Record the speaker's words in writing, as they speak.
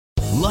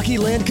Lucky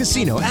Land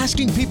Casino,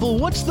 asking people,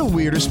 what's the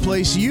weirdest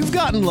place you've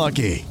gotten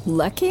lucky?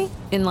 Lucky?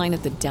 In line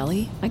at the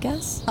deli, I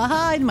guess?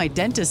 Aha, in my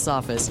dentist's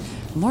office.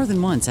 More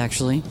than once,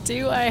 actually.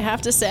 Do I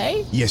have to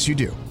say? Yes, you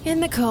do. In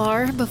the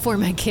car before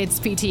my kids'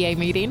 PTA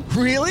meeting.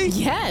 Really?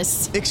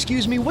 Yes.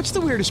 Excuse me, what's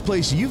the weirdest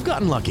place you've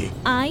gotten lucky?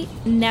 I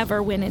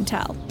never win and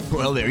tell.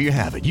 Well, there you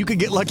have it. You can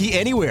get lucky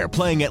anywhere,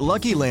 playing at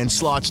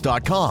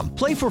LuckyLandSlots.com.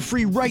 Play for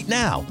free right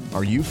now.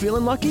 Are you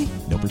feeling lucky?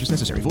 No purchase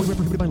necessary. Void where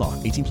prohibited by law.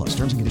 18 plus.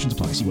 Terms and conditions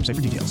apply. See website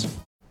for details.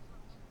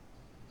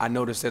 I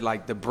noticed that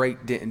like the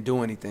break didn't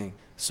do anything.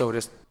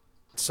 I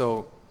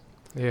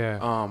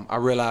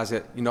realized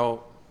that, you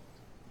know,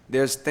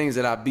 there's things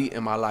that I beat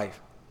in my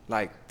life,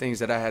 like things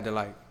that I had to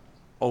like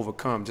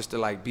overcome just to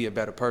like be a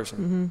better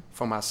person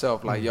for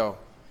myself. Like, yo,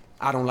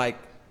 I don't like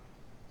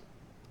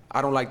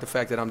the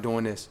fact that I'm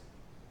doing this.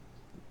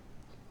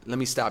 Let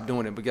me stop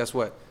doing it. But guess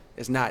what?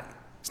 It's not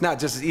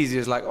just as easy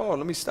as like, oh,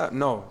 let me stop.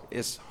 No,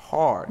 it's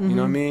hard. You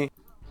know what I mean?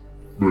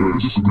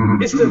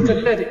 It's the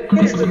kinetic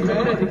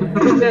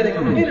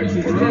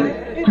energy,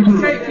 man.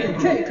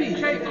 KP,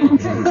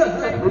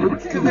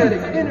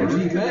 kinetic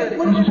energy, man.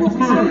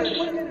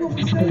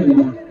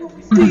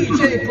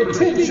 DJ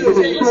Potential.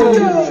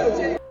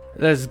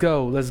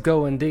 Let's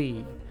go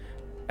indeed.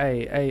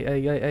 Hey.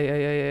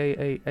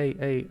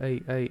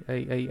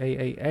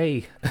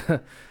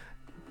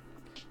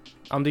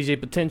 I'm DJ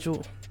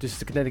Potential. This is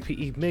the Kinetic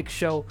PE Mix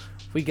Show.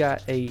 We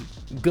got a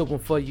good one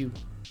for you.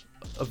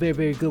 A very,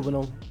 very good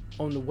one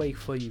on the way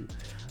for you.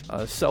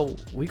 So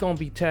we're gonna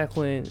be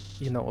tackling,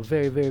 you know, a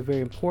very, very, very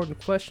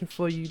important question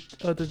for you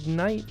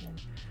tonight.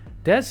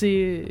 That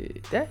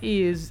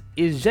is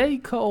J.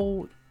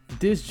 Cole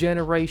this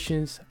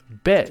generation's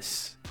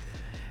best?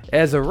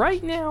 As of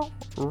right now,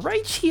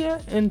 right here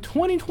in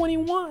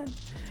 2021,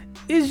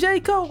 is J.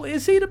 Cole,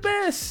 is he the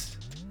best?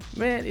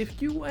 Man, if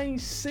you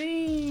ain't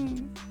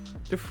seen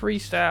the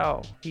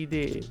freestyle he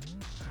did,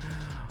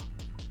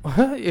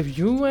 if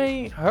you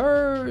ain't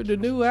heard the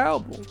new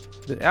album,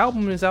 the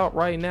album is out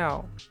right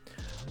now,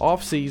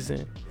 off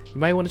season. You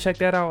might want to check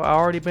that out. I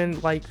already been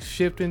like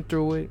shifting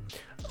through it.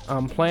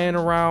 I'm playing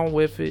around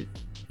with it.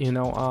 You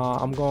know,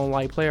 I'm gonna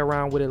like play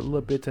around with it a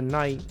little bit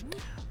tonight.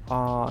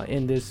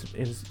 In this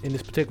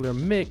particular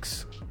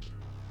mix.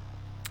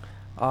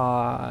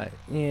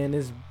 And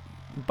it's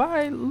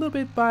by a little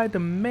bit by the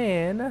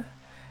man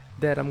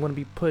that I'm gonna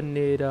be putting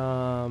it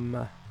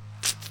out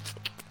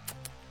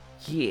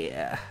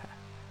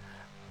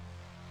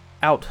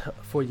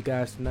for you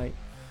guys tonight.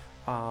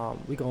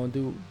 We're gonna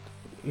do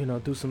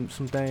some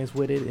things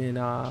with it, and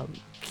I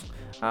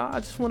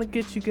just want to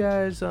get you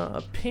guys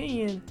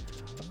opinion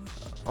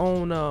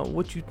on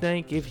what you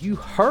think. If you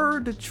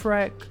heard the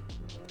track,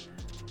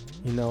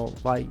 you know,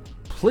 like,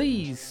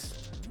 please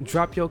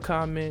drop your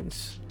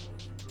comments.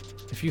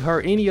 If you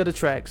heard any of the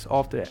tracks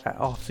off the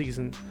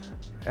off-season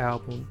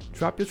album,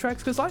 drop your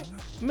tracks, because, like,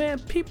 man,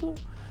 people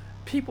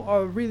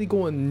are really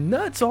going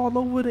nuts all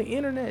over the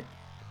internet.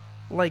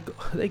 Like,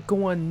 they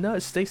going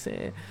nuts. They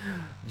saying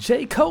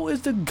J. Cole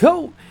is the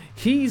GOAT.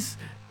 He's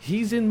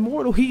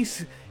immortal. He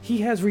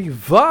has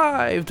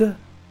revived.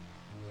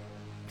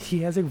 He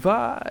has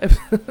revived.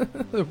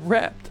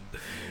 Rapped.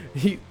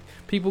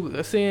 People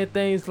are saying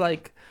things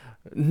like,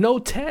 no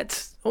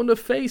tats on the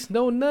face,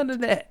 no none of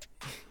that.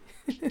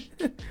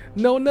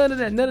 No, none of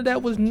that. None of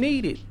that was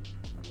needed.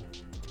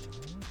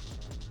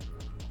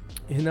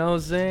 You know what I'm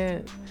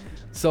saying?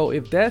 So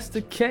if that's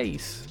the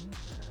case,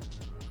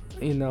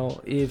 you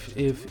know,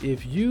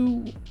 if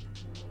you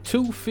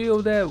too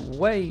feel that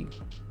way,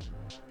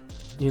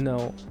 you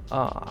know,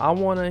 I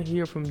want to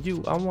hear from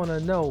you. I want to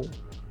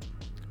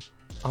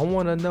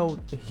know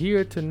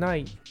here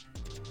tonight,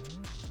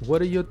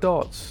 what are your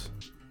thoughts?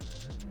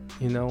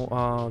 You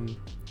know,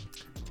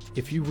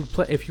 if you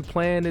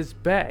playing this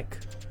back,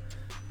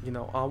 you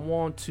know, I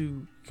want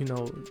to, you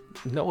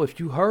know if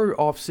you heard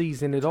Off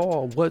Season at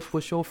all,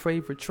 what's your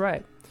favorite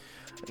track?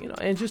 You know,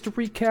 and just to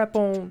recap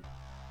on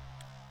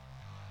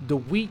the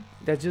week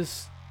that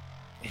just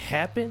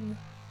happened,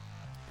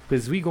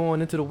 because we going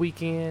into the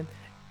weekend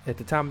at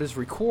the time of this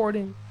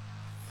recording.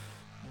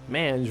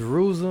 Man,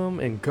 Jerusalem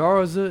and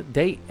Garza,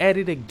 they at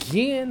it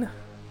again.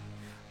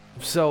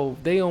 So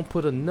they don't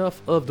put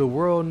enough of the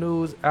world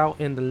news out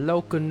in the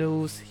local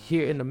news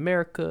here in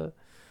America.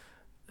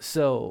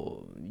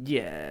 So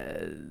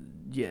yeah,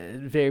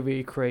 very,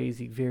 very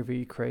crazy, very,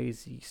 very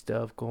crazy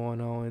stuff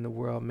going on in the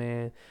world,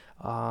 man.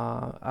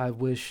 I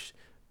wish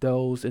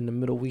those in the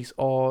Middle East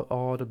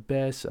all the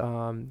best. We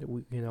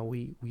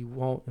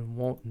want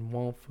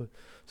for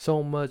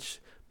so much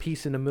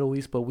peace in the Middle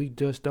East, but we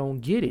just don't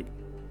get it.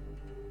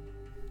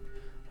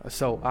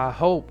 So I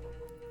hope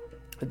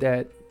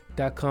that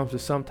comes to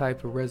some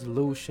type of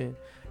resolution,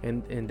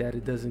 and that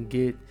it doesn't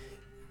get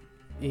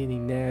any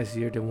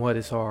nastier than what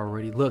it's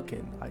already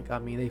looking like. I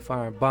mean, they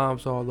firing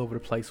bombs all over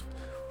the place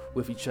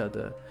with each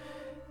other.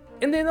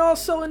 And then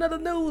also in other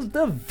news,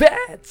 the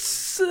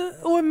vets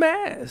or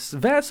masks,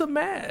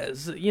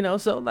 you know,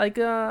 so like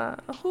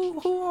who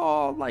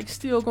all like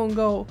still gonna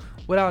go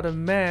without a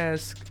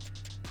mask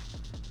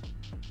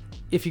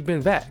if you've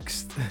been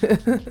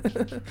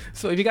vaxxed.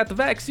 So if you got the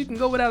vax, you can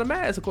go without a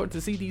mask, according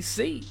to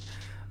CDC.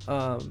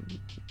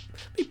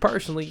 Me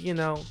personally, you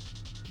know,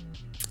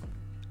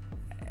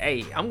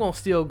 hey, I'm gonna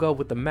still go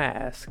with the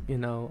mask. You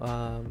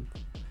know,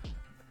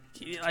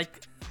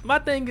 like my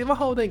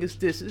whole thing is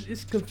this.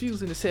 It's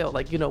confusing as hell.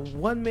 Like, you know,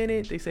 1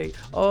 minute they say,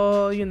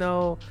 oh, you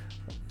know,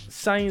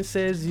 science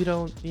says you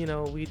don't need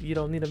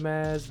a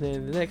mask.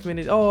 Then the next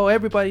minute, oh,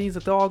 everybody needs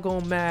a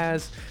doggone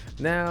mask.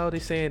 Now they're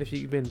saying if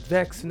you've been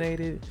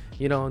vaccinated,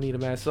 you don't need a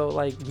mask. So,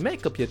 like,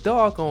 make up your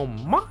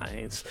doggone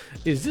minds.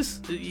 Is this,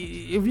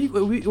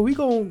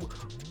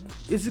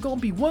 is it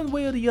gonna be one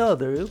way or the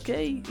other?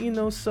 Okay, you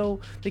know, so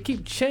they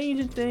keep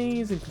changing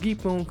things and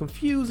keep on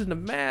confusing the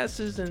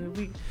masses,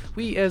 and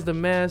we as the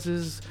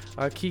masses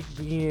are keep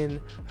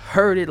being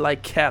herded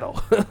like cattle.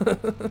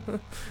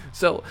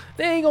 So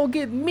they ain't gonna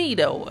get me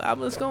though. I'm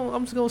just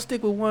gonna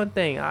stick with one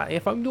thing.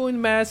 If I'm doing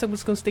mask, I'm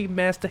just gonna stay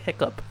masked the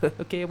heck up.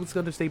 Okay, I'm just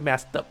gonna stay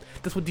masked up.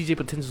 That's what DJ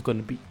Potential is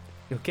gonna be.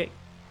 Okay,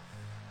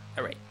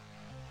 all right,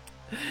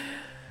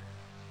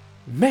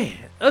 man.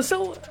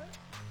 So.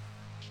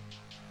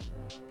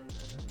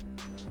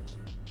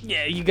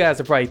 Yeah, you guys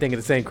are probably thinking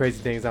the same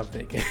crazy things I'm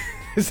thinking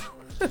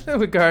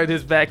regarding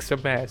this vax or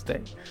mask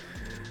thing.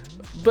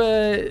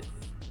 But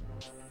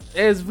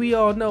as we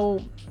all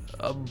know,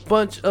 a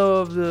bunch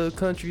of the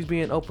countries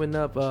being opened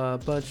up, a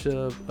bunch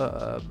of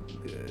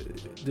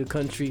the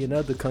country and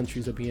other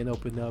countries are being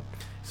opened up.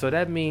 So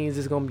that means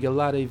there's going to be a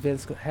lot of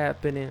events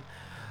happening.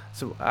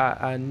 So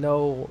I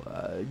know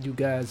you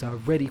guys are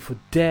ready for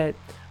that.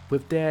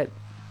 With that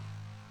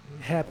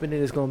happening,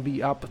 there's gonna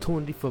be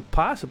opportunity for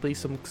possibly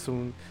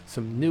some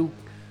new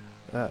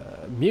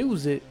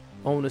music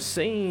on the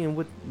scene.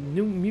 With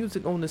new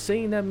music on the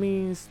scene, that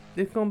means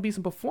there's gonna be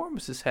some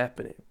performances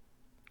happening.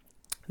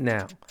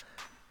 Now,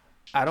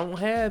 I don't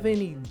have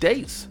any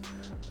dates.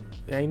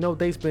 Ain't no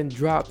dates been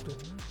dropped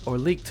or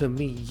leaked to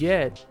me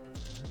yet.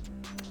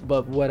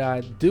 But what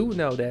I do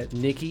know that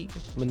Nicki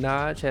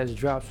Minaj has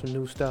dropped some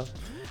new stuff,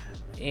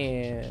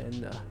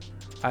 and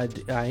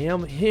I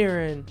am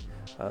hearing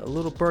a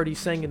little birdie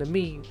singing to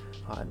me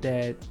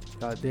that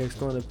there's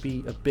going to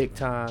be a big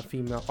time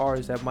female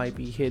artist that might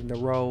be hitting the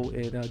road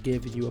and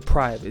giving you a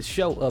private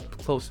show up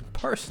close and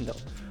personal.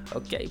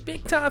 Okay,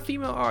 big time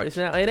female artist.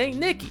 Now it ain't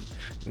Nicki.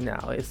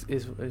 Now it's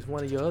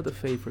one of your other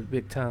favorite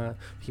big time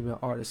female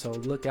artists. So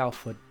look out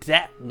for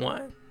that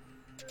one.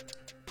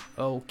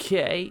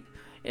 Okay,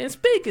 and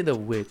speaking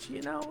of which,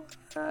 you know,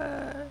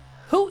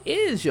 who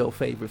is your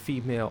favorite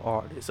female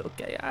artist?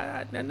 Okay,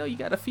 I know you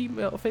got a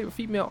favorite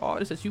female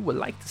artist that you would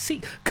like to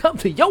see come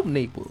to your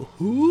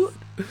neighborhood.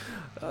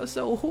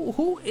 So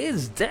who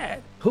is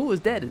that? Who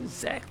is that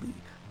exactly?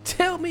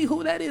 Tell me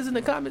who that is in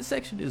the comment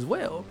section as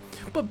well.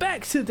 But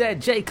back to that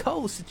J.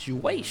 Cole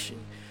situation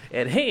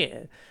at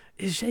hand.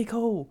 Is J.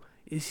 Cole,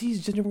 is he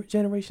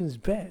generation's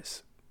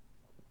best?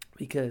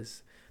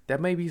 Because there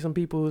may be some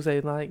people who say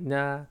like,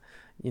 nah,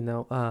 you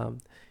know,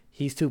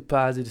 he's too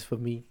positive for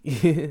me.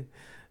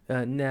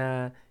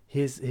 Nah,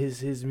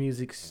 his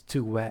music's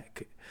too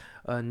whack.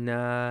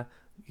 Nah,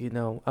 you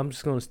know, I'm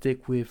just gonna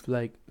stick with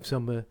like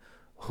some of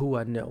who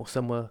I know,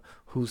 some of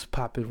who's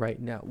popping right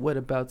now. What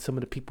about some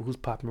of the people who's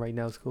popping right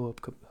now? Let's go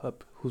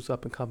up who's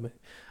up and coming.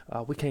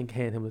 We can't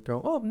hand him the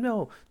throne. Oh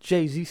no,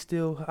 Jay-Z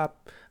still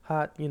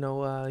hot. You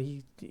know,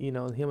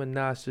 him and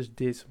Nas just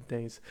did some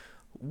things.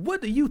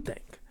 What do you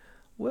think?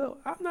 Well,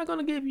 I'm not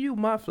gonna give you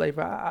my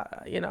flavor.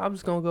 I'm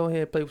just gonna go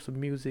ahead and play with some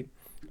music.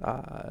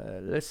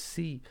 Let's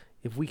see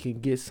if we can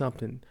get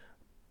something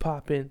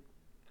popping.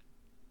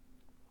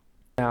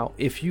 Now,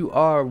 if you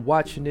are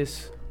watching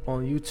this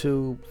on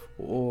YouTube,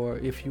 or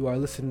if you are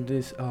listening to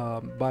this,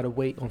 by the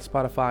way, on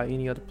Spotify or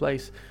any other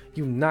place,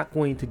 you're not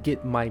going to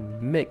get my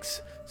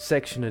mix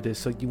section of this.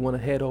 So you want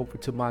to head over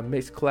to my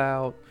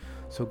Mixcloud.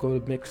 So go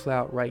to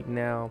Mixcloud right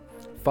now.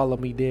 Follow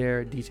me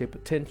there, DJ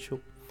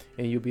Potential,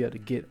 and you'll be able to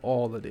get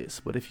all of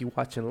this. But if you're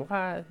watching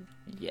live,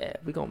 yeah,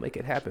 we're going to make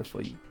it happen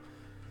for you.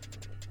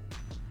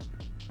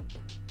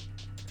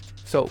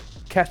 So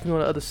catch me on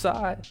the other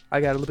side.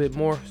 I got a little bit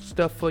more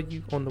stuff for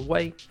you on the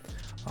way.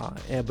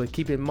 But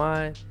keep in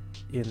mind,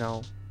 you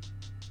know,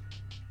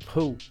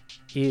 who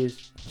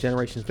is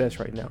generation's best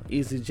right now?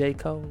 Is it J.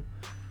 Cole?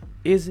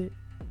 Is it?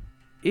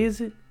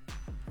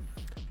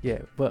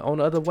 Yeah. But on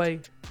the other way,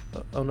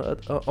 on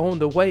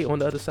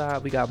the other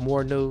side, we got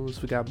more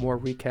news. We got more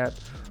recap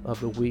of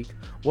the week.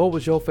 What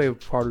was your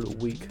favorite part of the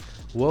week?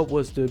 What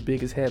was the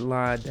biggest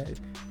headline that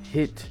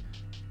hit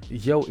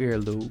your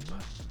earlobe?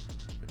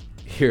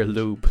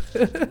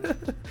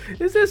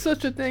 Is there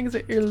such a thing as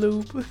an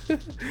earlobe?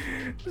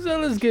 So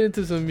let's get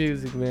into some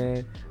music,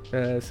 man.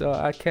 So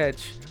I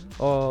catch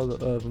all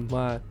of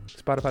my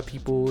Spotify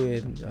people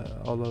and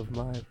all of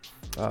my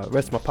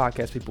rest of my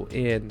podcast people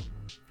and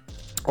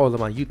all of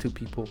my YouTube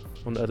people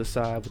on the other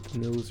side with the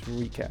news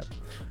recap.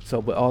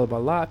 So, but all of my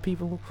live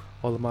people,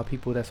 all of my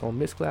people that's on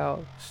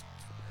Mixcloud,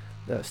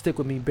 stick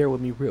with me, bear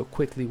with me real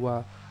quickly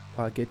while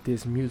I get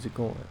this music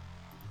going.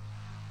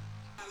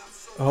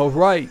 All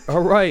right.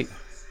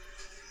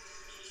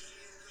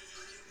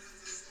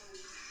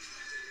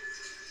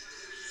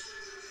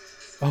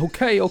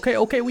 Okay,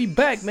 we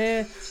back,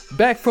 man.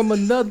 Back from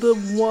another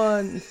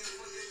one.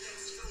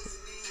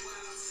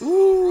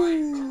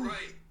 Ooh.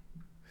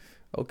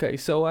 Okay,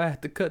 so I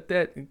had to cut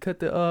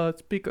the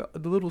speaker,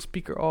 the little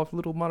speaker off,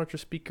 little monitor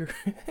speaker.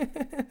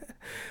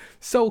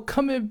 So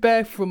coming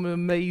back from an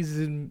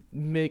amazing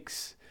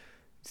mix,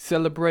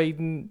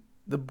 celebrating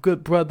the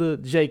good brother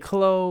J.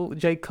 Cole,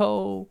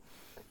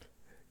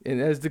 and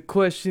as the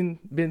question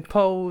been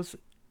posed,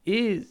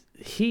 is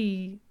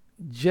he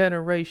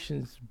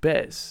generation's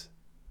best?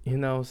 You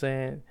know what I'm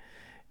saying?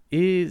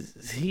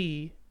 Is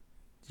he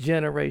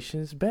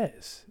generation's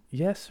best?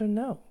 Yes or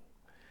no?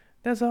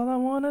 That's all I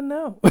want to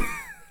know.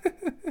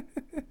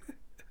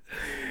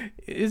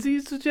 Is he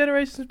the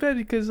generation's best?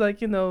 Because,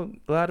 like, you know,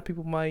 a lot of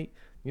people might,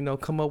 you know,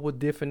 come up with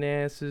different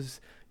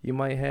answers. You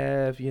might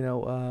have, you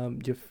know,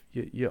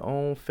 your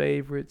own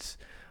favorites,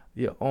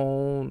 your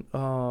own,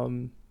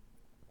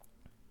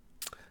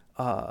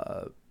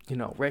 you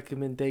know,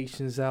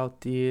 recommendations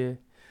out there.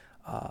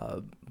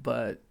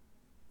 But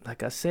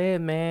like I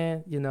said,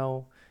 man, you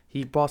know,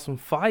 he brought some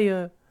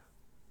fire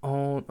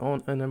on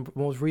the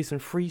most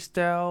recent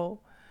freestyle,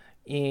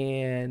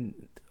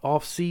 and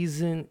off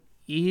season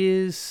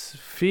is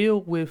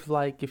filled with,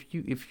 like, if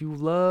you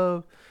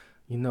love,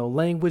 you know,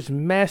 language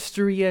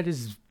mastery at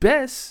his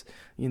best,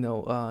 you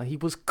know, he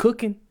was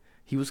cooking.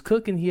 He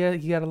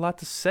got a lot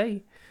to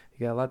say.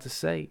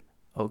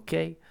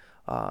 Okay.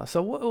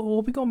 So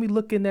what we gonna be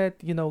looking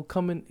at, you know,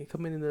 coming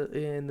in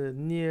the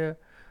near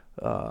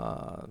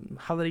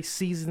holiday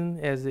season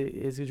as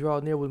we draw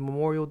near with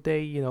Memorial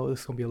Day. You know,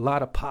 there's gonna be a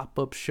lot of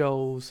pop-up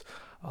shows,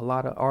 a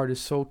lot of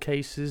artist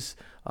showcases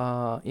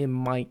in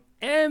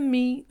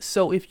Miami.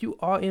 So if you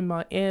are in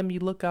Miami,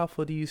 look out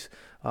for these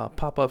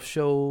pop-up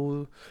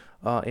shows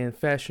and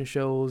fashion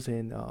shows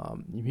and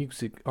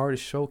music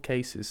artist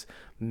showcases.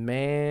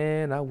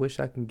 Man, I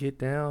wish I can get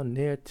down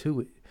there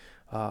to it.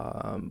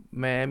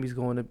 Miami's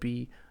going to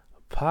be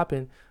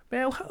popping.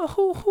 Man,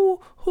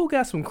 who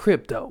got some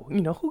crypto?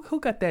 You know, who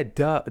got that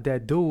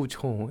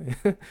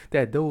Dogecoin?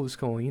 That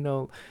Dogecoin, you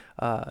know,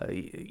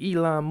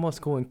 Elon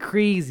Musk going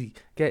crazy.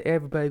 Got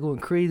everybody going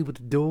crazy with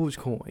the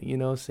Dogecoin. You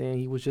know what I'm saying?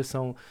 He was just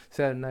on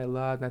Saturday Night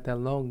Live not that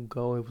long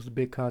ago. It was a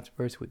big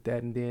controversy with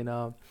that. And then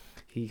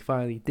he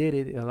finally did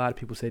it, and a lot of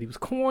people said he was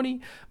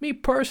corny. Me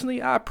personally,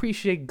 I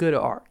appreciate good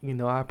art. You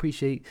know, I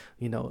appreciate,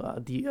 you know,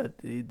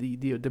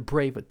 the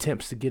brave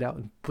attempts to get out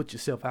and put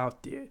yourself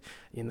out there.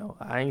 You know,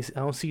 I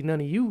don't see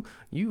none of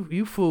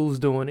you fools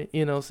doing it.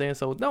 You know what I'm saying?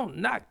 So don't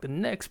knock the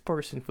next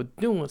person for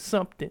doing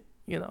something,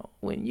 you know,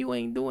 when you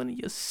ain't doing it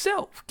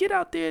yourself. Get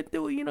out there and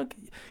do it. You know,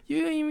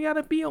 you ain't even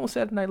gotta be on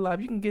Saturday Night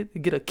Live. You can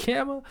get a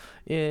camera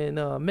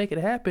and make it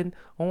happen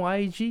on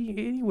IG,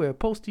 anywhere.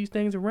 Post these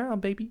things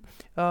around, baby.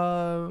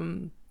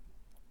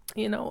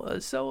 You know,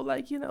 so,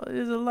 like, you know,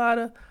 there's a lot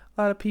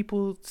of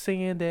people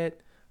saying that,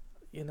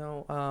 you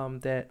know,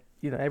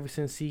 ever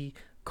since he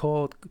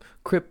called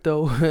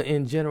crypto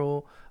in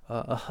general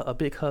a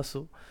big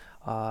hustle.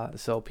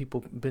 So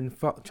people been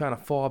trying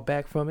to fall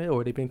back from it,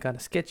 or they've been kind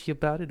of sketchy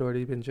about it, or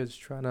they've been just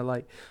trying to,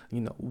 like,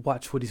 you know,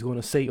 watch what he's going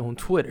to say on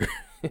Twitter.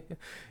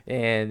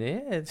 And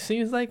yeah, it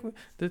seems like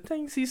the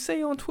things he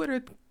say on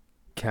Twitter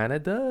kind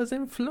of does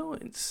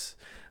influence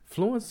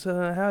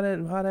how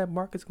that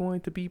market's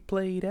going to be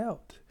played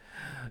out.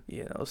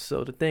 You know,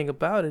 so the thing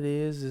about it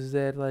is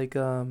that, like,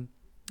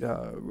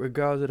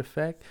 regardless of the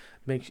fact,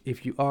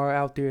 if you are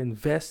out there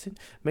investing,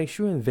 make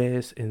sure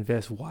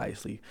invest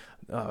wisely.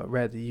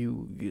 Rather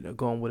you know,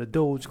 going with a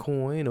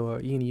Dogecoin or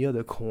any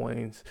other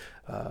coins.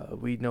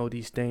 We know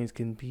these things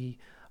can be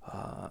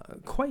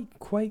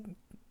quite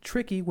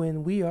tricky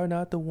when we are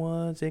not the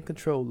ones in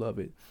control of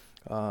it.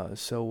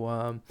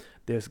 So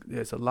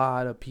there's a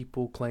lot of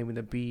people claiming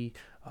to be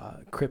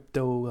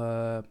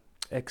crypto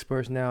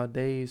experts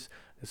nowadays.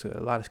 There's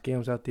a lot of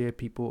scams out there.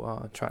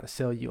 People trying to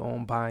sell you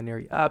on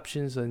binary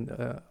options and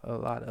a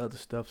lot of other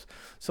stuff.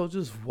 So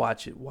just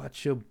watch it.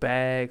 Watch your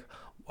bag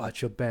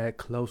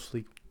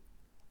closely.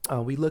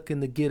 We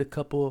looking to get a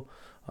couple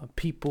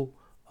people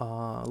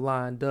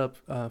lined up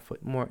for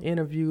more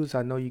interviews.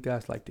 I know you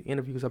guys like the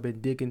interviews. I've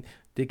been digging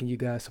you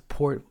guys'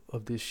 support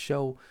of this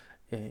show.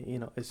 And, you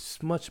know,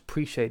 it's much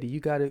appreciated.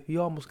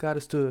 You almost got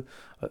us to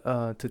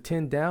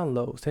 10,000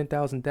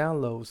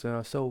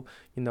 downloads. So,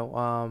 you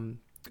know,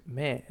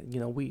 man, you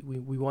know, we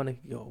want to,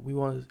 you know, we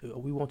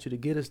want you to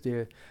get us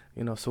there,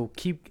 you know. So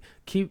keep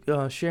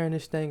sharing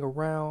this thing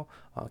around.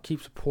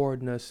 Keep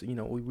supporting us. You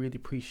know, we really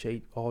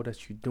appreciate all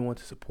that you're doing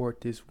to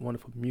support this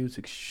wonderful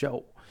music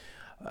show.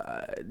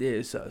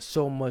 There's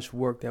so much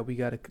work that we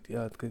got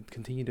to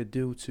continue to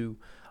do to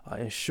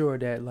ensure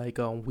that, like,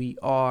 we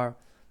are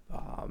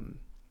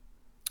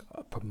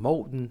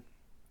promoting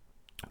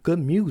good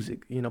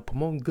music, you know,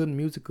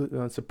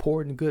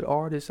 supporting good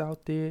artists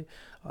out there.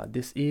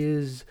 This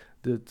is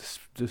the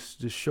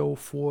show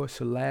for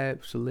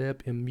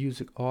celeb and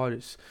music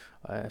artists.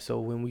 So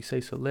when we say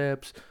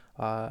celebs,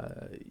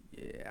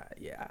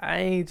 yeah, I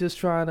ain't just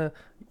trying to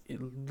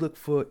look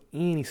for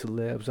any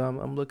celebs.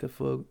 I'm looking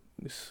for,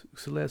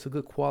 celebs of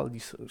good quality,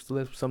 celebs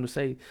with something to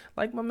say.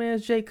 Like my man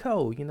J.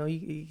 Cole, you know,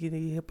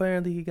 he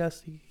apparently he got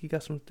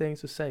some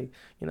things to say.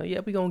 You know, yeah,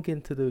 we gonna get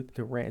into the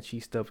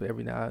ranchy stuff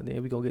every now and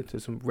then. We gonna get into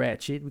some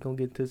ratchet. We gonna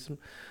get into some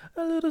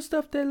a little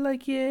stuff that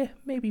like, yeah,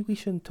 maybe we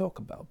shouldn't talk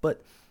about.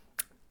 But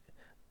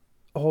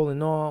all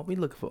in all, we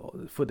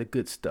looking for the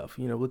good stuff.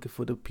 You know, looking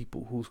for the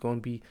people who's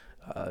gonna be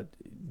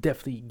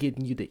definitely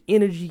getting you the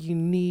energy you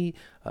need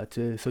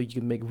so you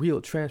can make real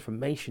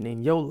transformation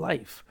in your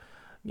life.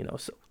 You know,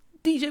 so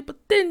DJ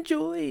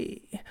Potential.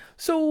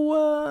 So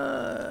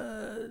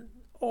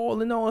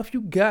all in all, if you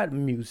got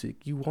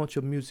music, you want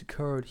your music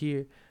heard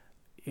here,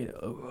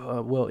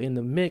 well, in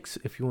the mix.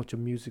 If you want your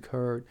music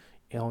heard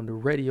on the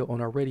radio,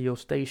 on our radio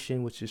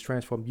station, which is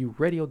Transform U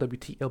Radio,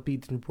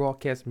 WTLB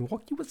broadcast,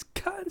 Milwaukee,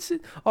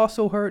 Wisconsin.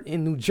 Also heard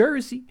in New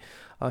Jersey.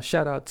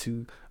 Shout out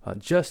to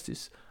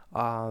Justice.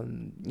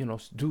 You know,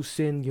 do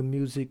send your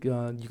music.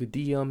 You could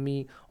DM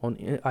me on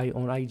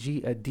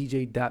IG at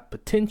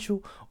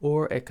dj.potential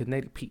or at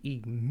Kinetic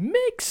PE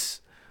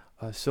Mix.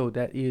 So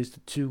that is the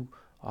two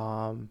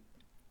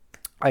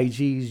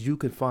IGs you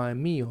can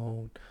find me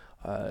on.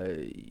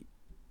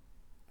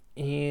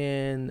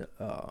 And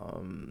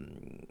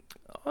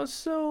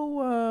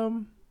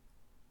also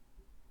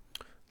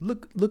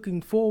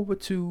looking forward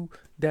to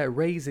that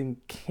Raising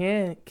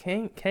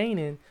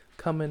Canaan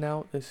coming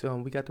out. It's,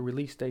 we got the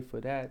release date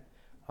for that.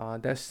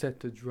 That's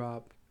set to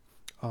drop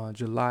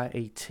July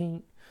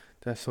 18th.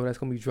 That's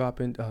gonna be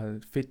dropping.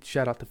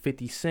 Shout out to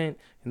 50 Cent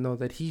and know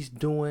that he's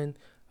doing.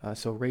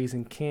 So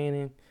Raising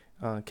Canaan,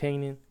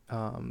 dropping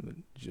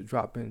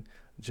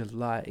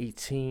July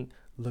 18th.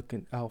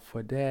 Looking out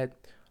for that.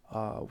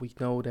 We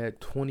know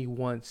that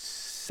 21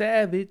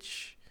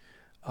 Savage,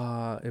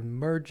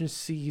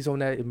 Emergency. He's on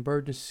that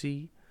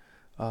Emergency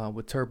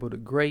with Turbo the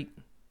Great.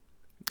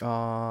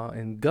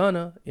 And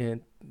Gunna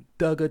and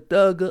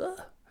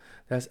Thugga.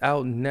 That's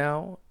out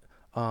now.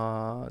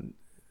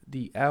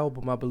 The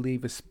album, I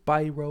believe, is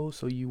Spyro,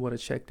 so you want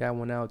to check that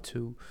one out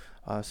too.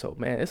 So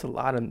man, it's a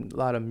lot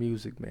of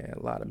music, man.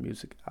 A lot of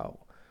music out.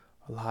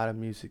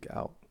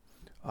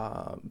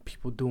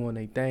 People doing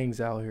their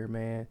things out here,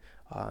 man.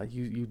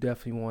 You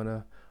definitely want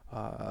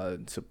to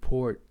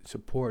support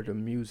the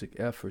music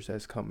efforts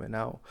that's coming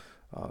out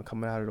of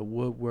the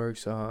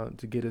woodworks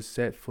to get us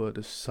set for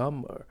the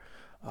summer.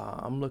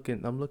 I'm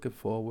looking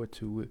forward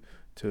to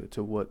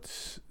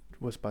what's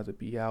about to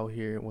be out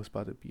here and what's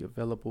about to be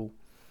available.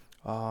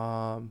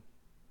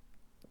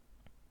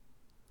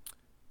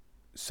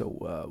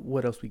 So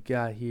what else we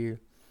got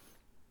here?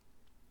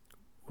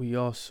 We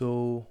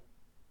also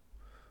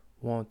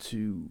want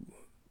to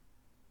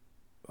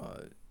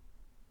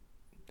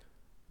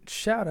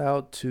shout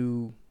out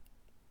to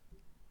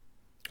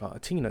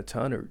Tina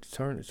Turner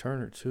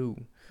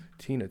too.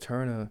 Tina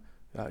Turner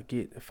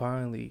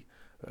finally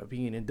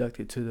being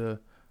inducted to the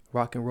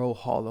Rock and Roll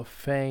Hall of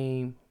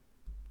Fame.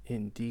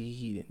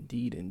 Indeed.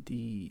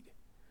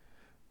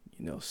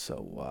 You know,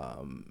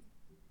 so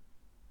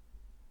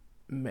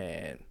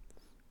man,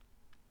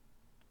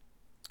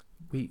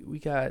 we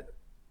got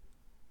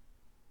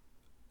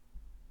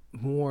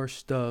more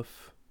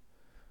stuff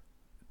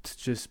to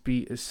just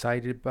be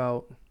excited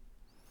about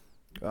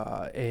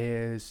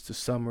as the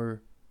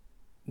summer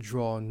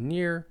draw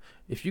near.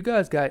 If you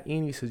guys got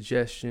any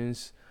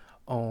suggestions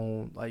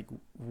on like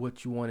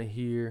what you want to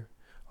hear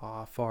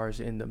as far as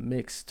in the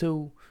mix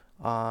too,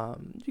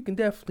 you can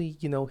definitely,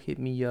 you know, hit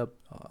me up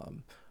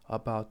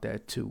about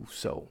that too.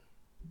 So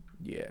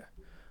yeah,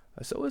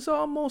 so it's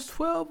almost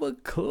 12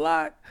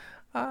 o'clock.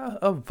 I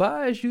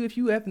advise you, if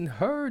you haven't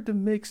heard the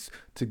mix,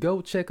 to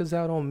go check us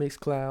out on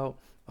Mixcloud,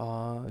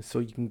 so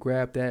you can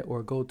grab that,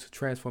 or go to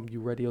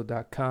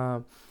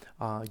transformuradio.com.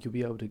 You'll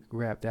be able to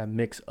grab that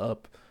mix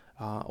up,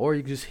 or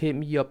you can just hit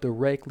me up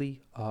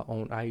directly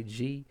on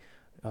IG,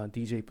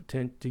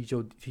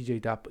 DJ.potential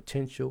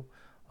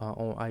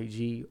on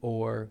IG,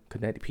 or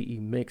Kinetic PE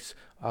Mix.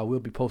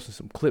 We'll be posting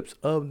some clips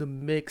of the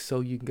mix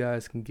so you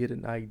guys can get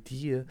an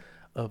idea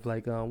of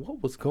like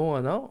what was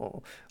going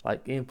on,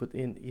 like input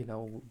in, you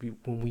know,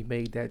 when we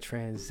made that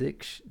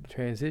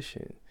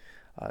transition.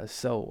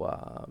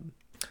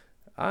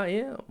 I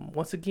am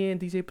once again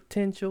DJ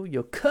Potential,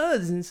 your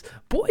cousin's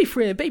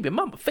boyfriend, baby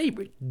mama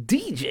favorite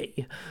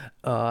DJ,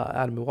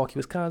 out of Milwaukee,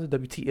 Wisconsin.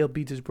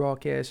 WTLB just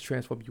broadcast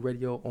Transform U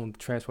Radio on the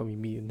Transform U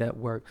Media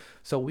Network.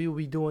 So we will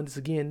be doing this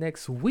again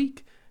next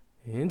week.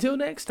 Until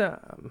next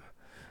time,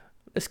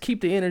 let's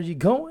keep the energy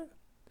going.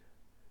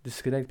 This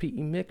is Kinetic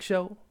PE Mix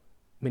Show.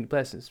 Many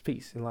blessings,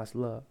 peace, and lots of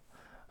love.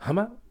 I'm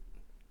out.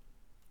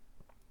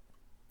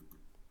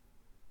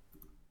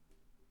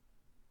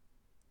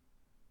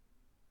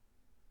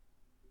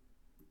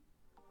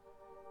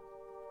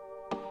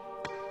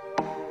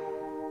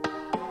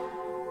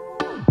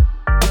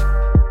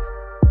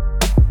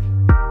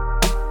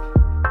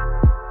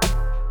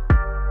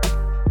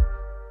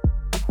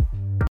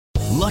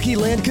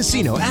 Lucky Land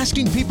Casino,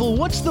 asking people,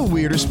 what's the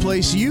weirdest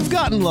place you've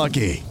gotten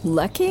lucky?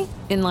 Lucky?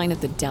 In line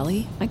at the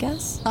deli, I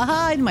guess?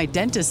 Aha, in my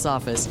dentist's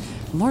office.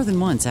 More than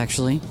once,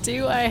 actually.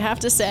 Do I have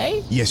to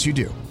say? Yes, you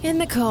do. In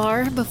the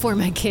car before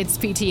my kids'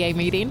 PTA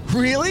meeting.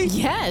 Really?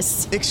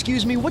 Yes.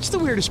 Excuse me, what's the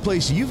weirdest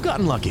place you've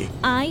gotten lucky?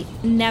 I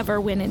never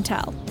win and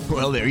tell.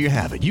 Well, there you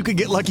have it. You can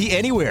get lucky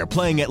anywhere,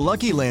 playing at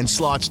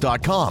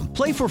LuckyLandSlots.com.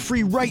 Play for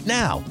free right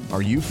now.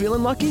 Are you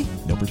feeling lucky?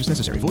 No purchase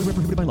necessary. Void where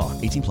prohibited by law.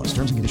 18 plus.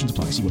 Terms and conditions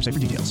apply. See website for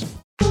details.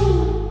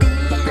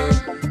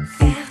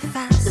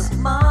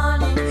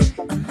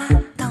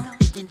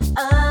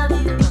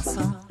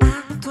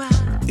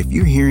 If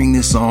you're hearing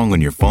this song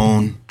on your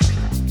phone,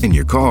 in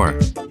your car,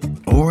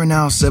 or in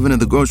aisle 7 of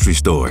the grocery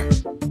store,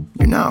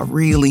 you're not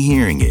really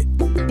hearing it.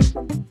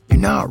 You're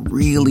not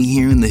really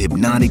hearing the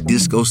hypnotic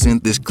disco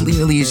synth as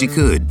clearly as you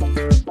could.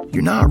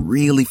 You're not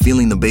really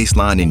feeling the bass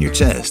line in your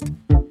chest.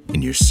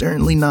 And you're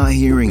certainly not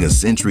hearing a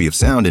century of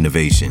sound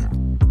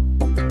innovation.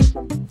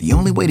 The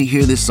only way to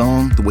hear this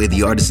song the way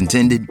the artist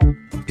intended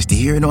is to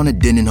hear it on a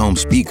Denon home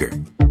speaker.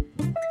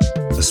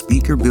 A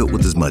speaker built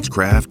with as much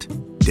craft,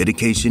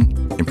 dedication,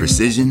 and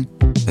precision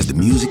as the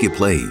music it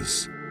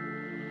plays.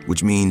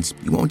 Which means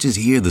you won't just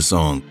hear the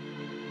song,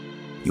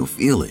 you'll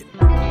feel it.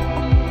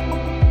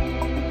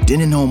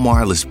 Denon Home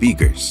wireless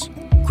speakers,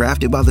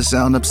 crafted by the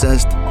sound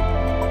obsessed,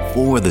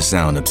 for the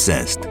sound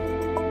obsessed.